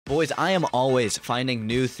Boys, I am always finding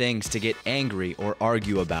new things to get angry or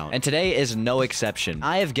argue about, and today is no exception.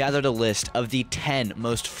 I have gathered a list of the 10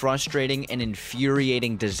 most frustrating and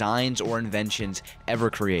infuriating designs or inventions ever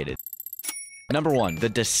created. Number 1, the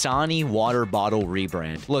Dasani water bottle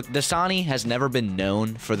rebrand. Look, Dasani has never been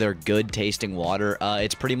known for their good tasting water.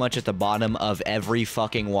 It's pretty much at the bottom of every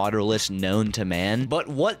fucking water list known to man. But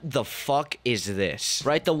what the fuck is this?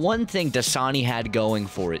 Right? The one thing Dasani had going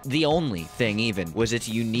for it, the only thing even, was its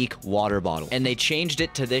unique water bottle. And they changed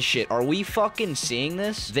it to this shit. Are we fucking seeing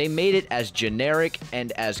this? They made it as generic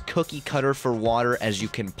and as cookie cutter for water as you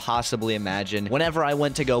can possibly imagine. Whenever I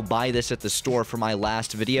went to go buy this at the store for my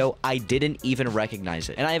last video, I didn't even recognize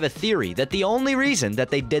it. And I have a theory that the only reason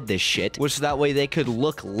that they did this shit was so that way they could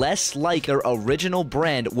look less like their original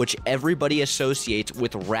brand, which everybody associates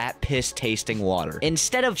with rat piss tasting water.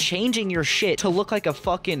 Instead of changing your shit to look like a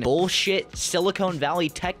fucking bullshit Silicon Valley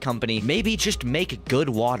tech company, maybe just make good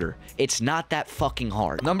water. It's not that fucking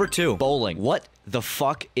hard. Number 2, bowling. What the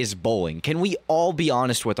fuck is bowling? Can we all be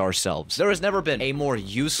honest with ourselves? There has never been a more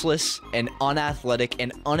useless and unathletic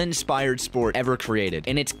and uninspired sport ever created,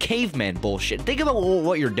 and it's caveman bullshit. Think about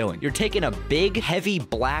what you're doing. You're taking a big, heavy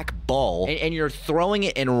black ball and you're throwing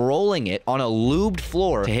it and rolling it on a lubed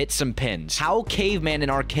floor to hit some pins. How caveman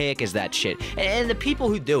and archaic is that shit? And the people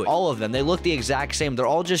who do it, all of them, they look the exact same. They're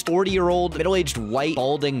all just 40-year-old, middle-aged, white,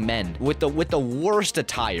 balding men with the worst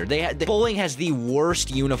attire. Bowling has the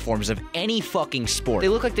worst uniforms of any fucking sport. They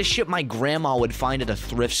look like the shit my grandma would find at a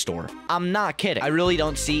thrift store. I'm not kidding. I really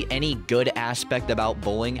don't see any good aspect about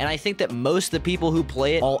bowling, and I think that most of the people who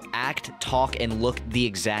play it all act, talk, and look the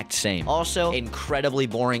exact same. Also, incredibly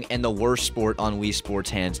boring and the worst sport on Wii Sports,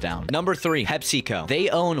 hands down. Number 3, PepsiCo. They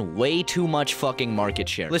own way too much fucking market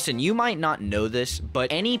share. Listen, you might not know this,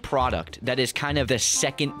 but any product that is kind of the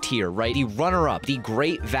second tier, right? The runner-up, the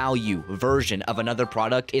great value version of another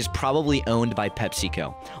product is probably owned by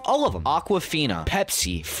PepsiCo. All of them. Aquafina,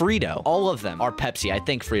 Pepsi, Frito, all of them are Pepsi. I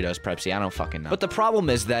think Frito's Pepsi. I don't fucking know. But the problem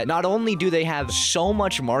is that not only do they have so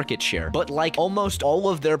much market share, but like almost all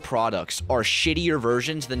of their products are shittier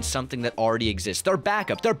versions than something that already exists. They're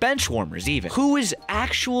backup. They're bench warmers even. Who is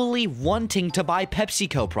actually wanting to buy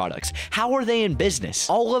PepsiCo products? How are they in business?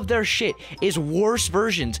 All of their shit is worse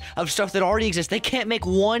versions of stuff that already exists. They can't make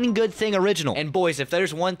one good thing original. And boys, if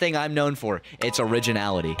there's one thing I'm known for, it's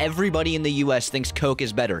originality. Everybody in the US thinks Coke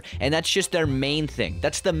is better, and that's just their main thing.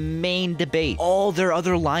 That's the main debate. All their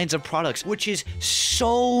other lines of products, which is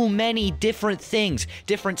so many different things,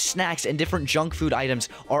 different snacks and different junk food items,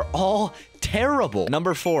 are all terrible.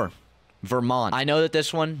 Number 4, Vermont. I know that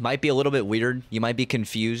this one might be a little bit weird. You might be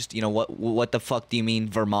confused. You know, what the fuck do you mean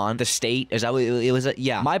Vermont? The state? Is that what it was?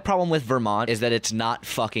 Yeah. My problem with Vermont is that it's not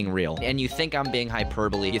fucking real. And you think I'm being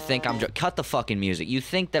hyperbole. You think I'm cut the fucking music. You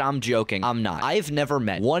think that I'm joking. I'm not. I've never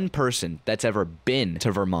met one person that's ever been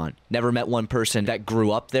to Vermont. Never met one person that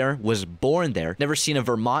grew up there, was born there, never seen a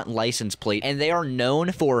Vermont license plate, and they are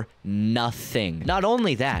known for nothing. Not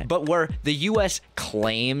only that, but where the US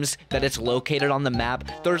claims that it's located on the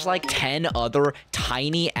map, there's like 10 other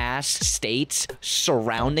tiny ass states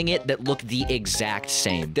surrounding it that look the exact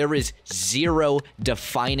same. There is 0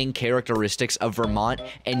 defining characteristics of Vermont,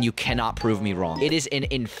 and you cannot prove me wrong. It is an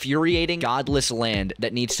infuriating, godless land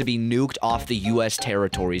that needs to be nuked off the US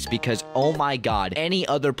territories because, oh my god, any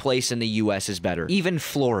other place in the US is better. Even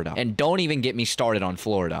Florida. And don't even get me started on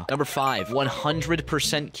Florida. Number 5,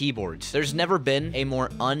 100% keyboards. There's never been a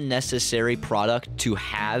more unnecessary product to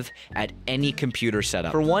have at any computer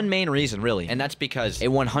setup. For one main reason, really, and that's because a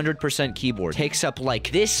 100% keyboard takes up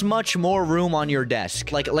like this much more room on your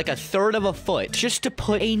desk, like a third of a foot, just to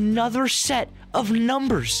put another set of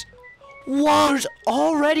numbers. Wow, there's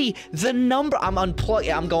already the number. I'm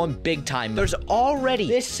unplugging. I'm going big time. There's already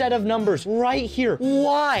this set of numbers right here.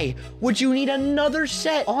 Why would you need another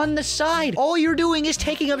set on the side? All you're doing is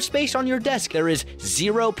taking up space on your desk. There is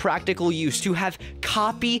 0 practical use to have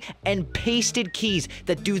copy and pasted keys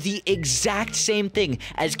that do the exact same thing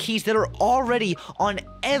as keys that are already on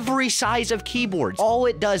every size of keyboards. All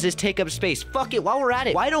it does is take up space. Fuck it, while we're at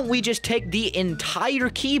it, why don't we just take the entire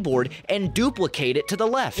keyboard and duplicate it to the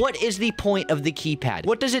left? What is the point of the keypad?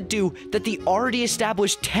 What does it do that the already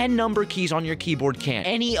established 10 number keys on your keyboard can't?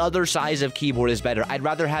 Any other size of keyboard is better. I'd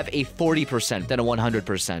rather have a 40% than a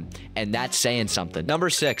 100%, and that's saying something. Number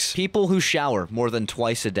 6, people who shower more than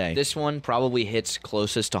twice a day. This one probably hits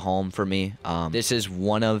closest to home for me. This is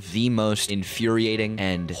one of the most infuriating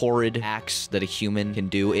and horrid acts that a human can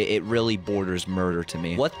do. It really borders murder to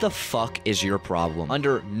me. What the fuck is your problem?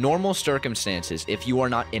 Under normal circumstances, if you are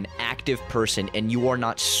not an active person and you are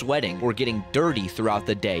not sweating or getting dirty throughout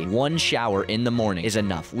the day, one shower in the morning is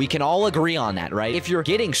enough. We can all agree on that, right? If you're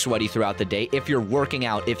getting sweaty throughout the day, if you're working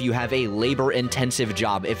out, if you have a labor-intensive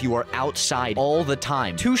job, if you are outside all the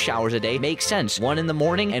time, 2 showers a day makes sense. One in the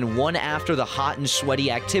morning and one after the hot and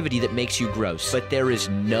sweaty activity that makes you gross. But there is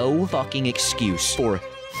no fucking excuse for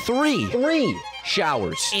three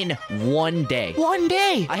showers in one day. One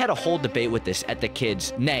day! I had a whole debate with this at the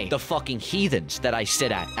kids, nay, the fucking heathens that I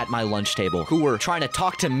sit at my lunch table, who were trying to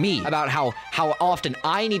talk to me about how often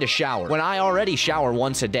I need a shower when I already shower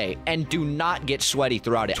once a day and do not get sweaty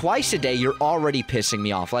throughout it. Twice a day, you're already pissing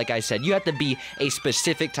me off. Like I said, you have to be a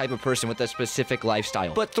specific type of person with a specific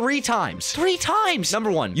lifestyle. But 3 times. 3 times! Number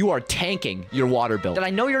 1, you are tanking your water bill that I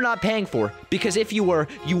know you're not paying for, because if you were,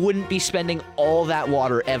 you wouldn't be spending all that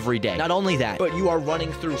water every day. Not only that, but you are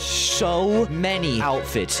running through so many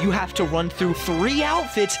outfits. You have to run through 3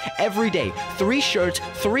 outfits every day. 3 shirts,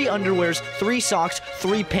 3 underwears, 3 socks,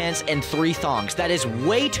 3 pants, and 3 thongs. That is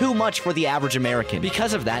way too much for the average American.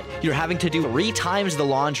 Because of that, you're having to do 3 times the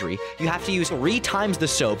laundry. You have to use 3 times the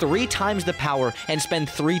soap, 3 times the power, and spend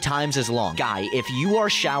 3 times as long. Guy, if you are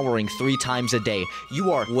showering 3 times a day,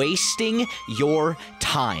 you are wasting your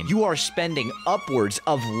time. You are spending upwards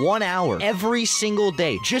of 1 hour every single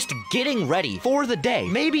day just getting ready for the day.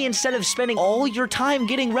 Maybe instead of spending all your time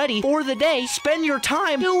getting ready for the day, spend your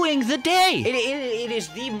time doing the day. It is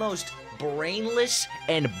the most brainless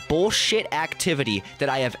and bullshit activity that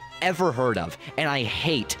I have ever heard of, and I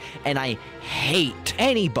hate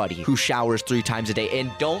anybody who showers 3 times a day.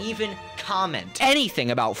 And don't even comment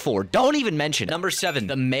anything about 4. Don't even mention. Number 7,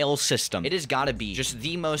 the mail system. It has got to be just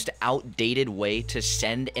the most outdated way to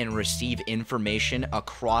send and receive information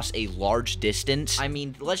across a large distance. I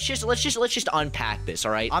mean, let's just unpack this,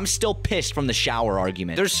 all right? I'm still pissed from the shower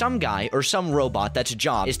argument. There's some guy or some robot that's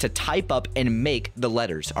job is to type up and make the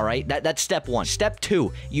letters, all right? That's step 1. Step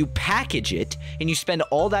 2, you package it and you spend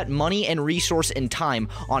all that money and resource and time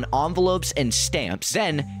on envelopes and stamps.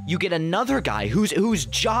 Then you get another guy whose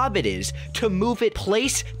job it is to move it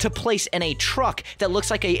place to place in a truck that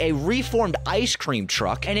looks like a reformed ice cream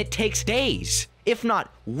truck, and it takes days, if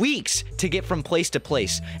not weeks, to get from place to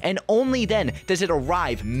place. And only then does it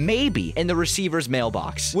arrive, maybe, in the receiver's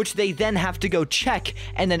mailbox, which they then have to go check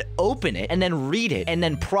and then open it and then read it and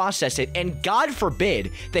then process it. And God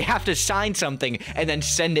forbid they have to sign something and then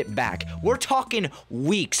send it back. We're talking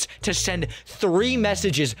weeks to send 3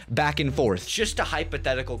 messages back and forth. Just a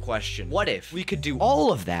hypothetical question. What if we could do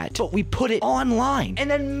all of that, but we put it online, and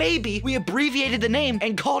then maybe we abbreviated the name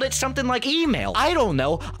and called it something like email? I don't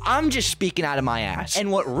know. I'm just speaking out of my ass.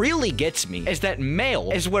 And what really gets me is that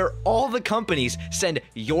mail is where all the companies send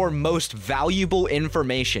your most valuable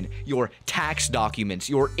information, your tax documents,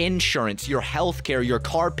 your insurance, your healthcare, your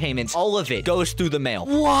car payments, all of it goes through the mail.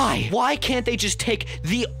 Why? Why can't they just take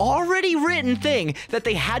the already written thing that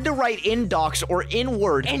they had to write in Docs or in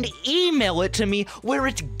Word and email it to me, where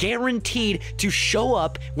it's guaranteed to show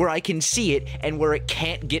up, where I can see it, and where it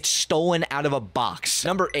can't get stolen out of a box?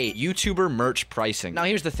 Number 8, YouTuber merch pricing. Now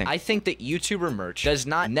here's the thing. I think that YouTuber merch does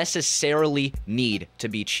not necessarily need to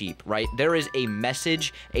be cheap, right? There is a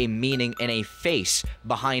message, a meaning, and a face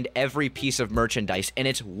behind every piece of merchandise, and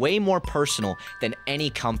it's way more personal than any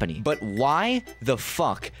company. But why the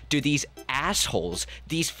fuck do these assholes,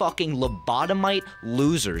 these fucking lobotomite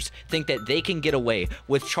losers, think that they can get away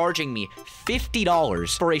with charging me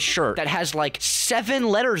 $50 for a shirt that has like 7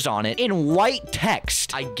 letters on it in white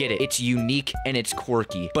text? I get it. It's unique and it's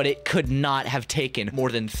quirky, but it could not have taken more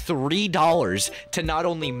than $3 to not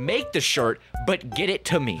only make the shirt, but get it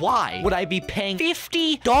to me. Why would I be paying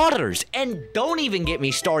 $50? And don't even get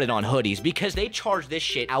me started on hoodies, because they charge this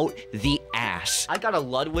shit out the ass. I got a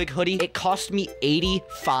Ludwig hoodie. It cost me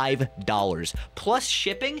 $85. Plus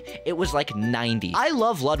shipping, it was like $90. I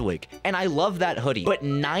love Ludwig, and I love that hoodie, but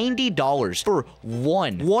 $90 for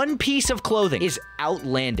one piece of clothing is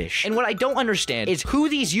outlandish. And what I don't understand is who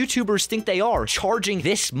these YouTubers think they are, charging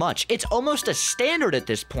this much. It's almost a standard at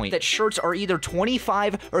this point that shirts are either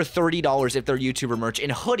 $25 or $30 if they're YouTuber merch,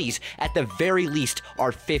 and hoodies at the very least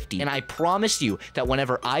are $50. And I promise you that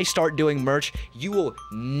whenever I start doing merch, you will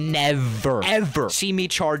never, ever see me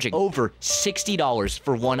charging over $60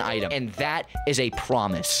 for one item. And That is a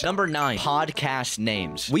promise. Number 9, podcast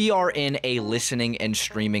names. We are in a listening and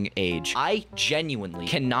streaming age. I genuinely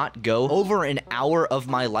cannot go over an hour of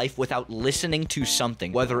my life without listening to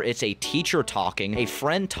something, whether it's a teacher talking, a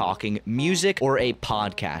friend talking, music, or a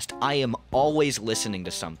podcast. I am always listening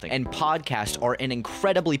to something, and podcasts are an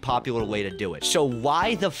incredibly popular way to do it. So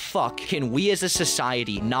why the fuck can we as a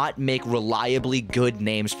society not make reliably good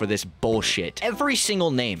names for this bullshit? Every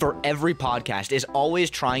single name for every podcast is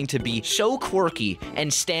always trying to be so quirky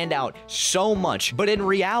and stand out so much, but in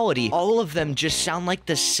reality, all of them just sound like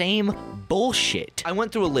the same bullshit. I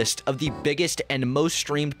went through a list of the biggest and most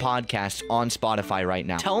streamed podcasts on Spotify right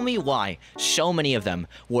now. Tell me why so many of them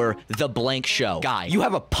were The Blank Show. Guy, you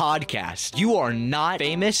have a podcast. You are not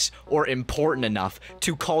famous or important enough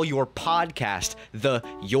to call your podcast the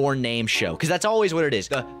Your Name Show, because that's always what it is.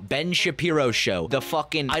 The Ben Shapiro Show, the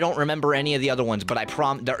fucking, I don't remember any of the other ones, but I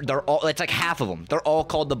they're all, it's like half of them. They're all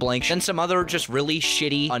called The Blank Show. And some other just really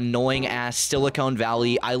shitty, annoying ass Silicon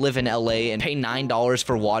Valley, I live in LA and pay $9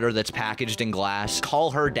 for water that's packaged in glass. Call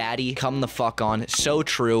her daddy, come the fuck on. So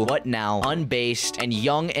true. What now? Unbased and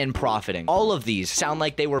young and profiting. All of these sound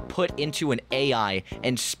like they were put into an AI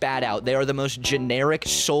and spat out. They are the most generic,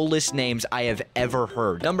 soulless names I have ever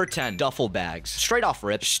heard. Number 10, duffel bags. Straight off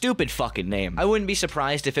rip, stupid fucking name. I wouldn't be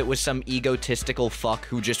surprised if it was some egotistical fuck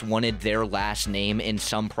who just wanted their last name in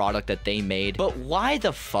some product that they made. But why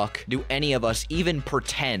the fuck do any of us even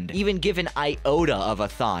pretend, even give an iota of a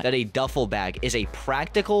thought that a duffel bag is a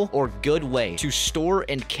practical or good way to store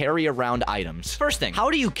and carry around items? First thing, how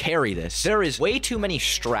do you carry this? There is way too many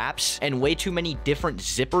straps and way too many different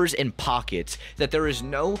zippers and pockets that there is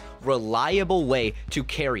no reliable way to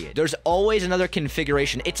carry it. There's always another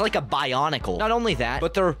configuration. It's like a Bionicle. Not only that,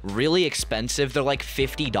 but they're really expensive. They're like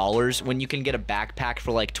 $50 when you can get a backpack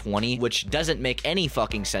for like 20, which doesn't make any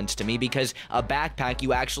fucking sense to me because a backpack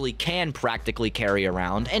you actually can practically carry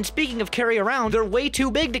around. And speaking of carry around, they're way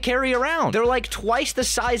too big to carry around. They're like twice the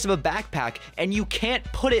size of a backpack and you can't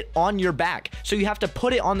put it on your back. So you have to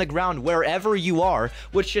put it on the ground wherever you are,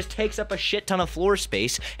 which just takes up a shit ton of floor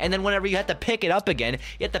space. And then whenever you have to pick it up again,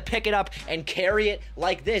 you have to pick it up and carry it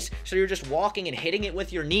like this. So you're just walking and hitting it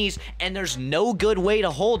with your knees and there's no good way to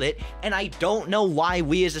hold it. And I don't know why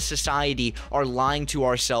we as a society are lying to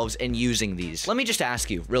ourselves and using these. Let me just ask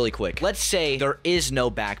you really quick. Let's say there is no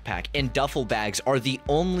backpack and duffel bags are the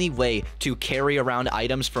only way to carry around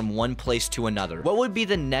items from one place to another. What would be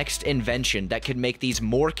the next invention that could make these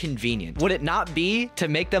more convenient? Would it not be to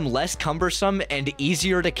make them less cumbersome and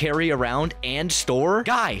easier to carry around and store?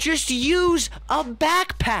 Guy, just use a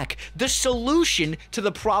backpack. The solution to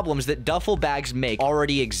the problems that duffel bags make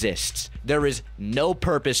already exists. There is no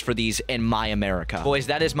purpose for these in my America. Boys,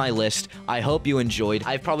 that is my list. I hope you enjoyed.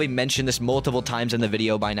 I've probably mentioned this multiple times in the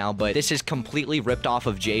video by now, but this is completely ripped off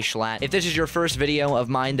of Jschlatt. If this is your first video of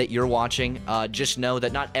mine that you're watching, just know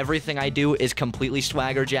that not everything I do is completely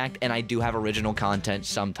swagger jacked, and I do have original content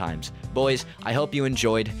sometimes. Boys, I hope you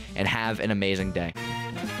enjoyed, and have an amazing day.